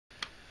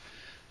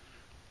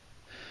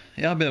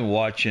Yeah, I've been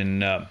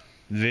watching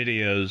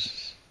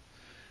videos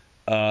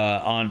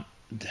on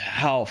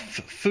how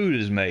food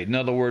is made. In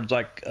other words,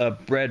 like a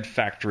bread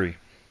factory.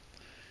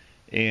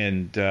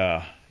 And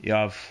yeah,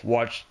 I've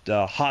watched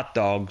hot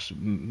dogs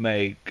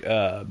being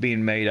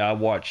made. I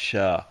watch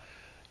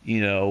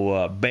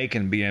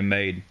bacon being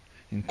made.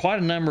 And quite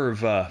a number of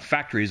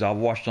factories I've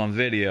watched on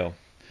video.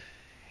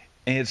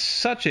 And it's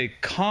such a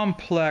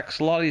complex.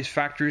 A lot of these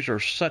factories are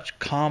such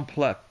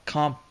complex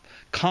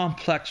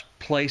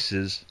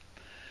places.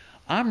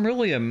 I'm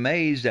really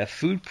amazed that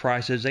food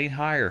prices ain't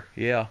higher.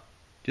 Yeah.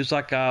 Just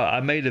like I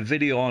made a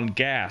video on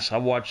gas. I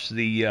watched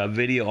the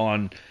video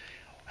on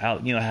how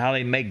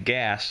they make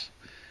gas,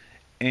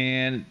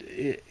 and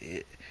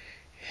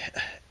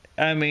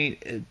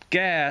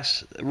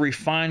gas,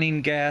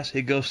 refining gas,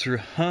 it goes through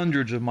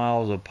hundreds of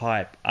miles of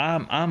pipe.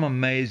 I'm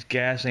amazed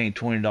gas ain't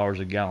 $20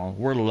 a gallon.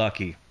 We're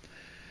lucky.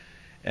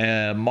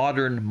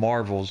 Modern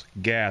marvels,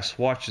 gas.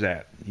 Watch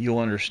that. You'll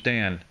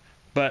understand.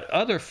 But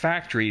other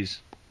factories.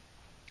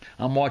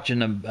 I'm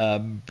watching a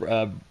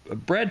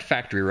bread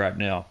factory right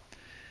now.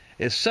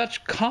 It's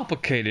such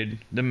complicated.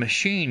 The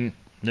machinery.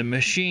 I've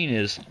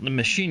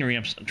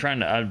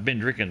been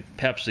drinking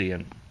Pepsi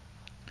and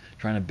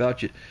trying to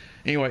belch it.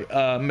 Anyway,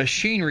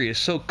 machinery is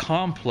so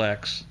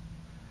complex.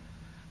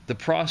 The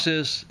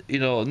process,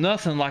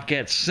 nothing like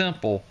that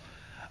simple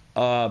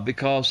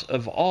because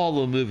of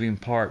all the moving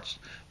parts.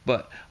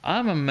 But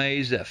I'm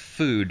amazed at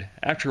food.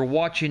 After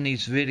watching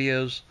these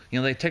videos,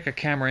 they take a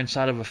camera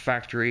inside of a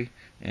factory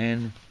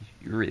and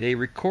they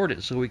record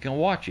it so we can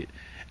watch it.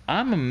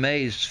 I'm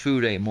amazed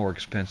food ain't more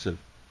expensive.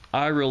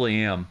 I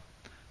really am.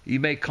 You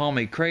may call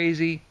me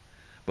crazy,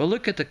 but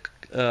look at the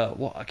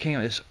I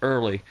can't. It's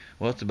early.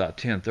 Well, it's about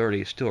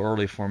 10:30. It's still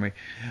early for me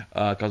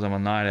because I'm a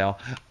night owl.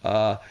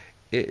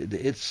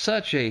 It's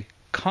such a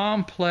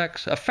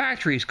complex. A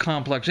factory is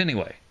complex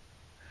anyway.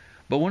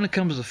 But when it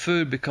comes to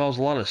food, because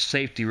a lot of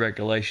safety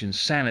regulations,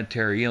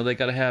 sanitary, they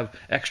got to have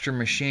extra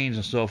machines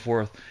and so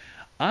forth.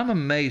 I'm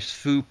amazed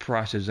food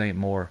prices ain't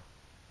more.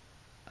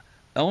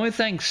 The only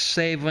thing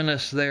saving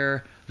us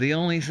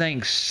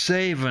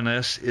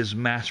is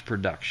mass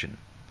production.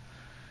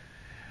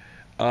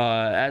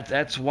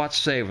 That's what's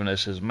saving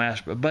us is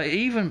mass. But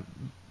even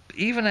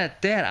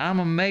at that, I'm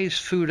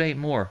amazed food ain't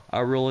more. I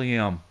really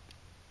am.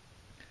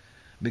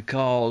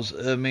 Because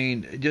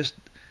just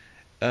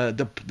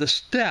the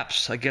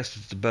steps, I guess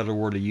it's a better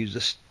word to use.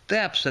 The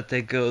steps that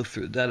they go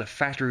through, that a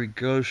factory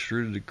goes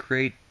through to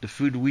create the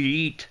food we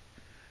eat.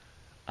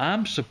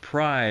 I'm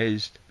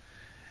surprised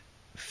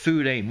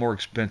food ain't more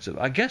expensive.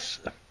 I guess,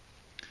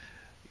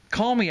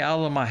 call me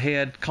out of my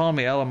head, call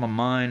me out of my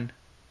mind,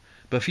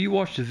 but if you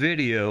watch the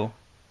video,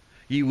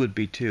 you would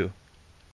be too.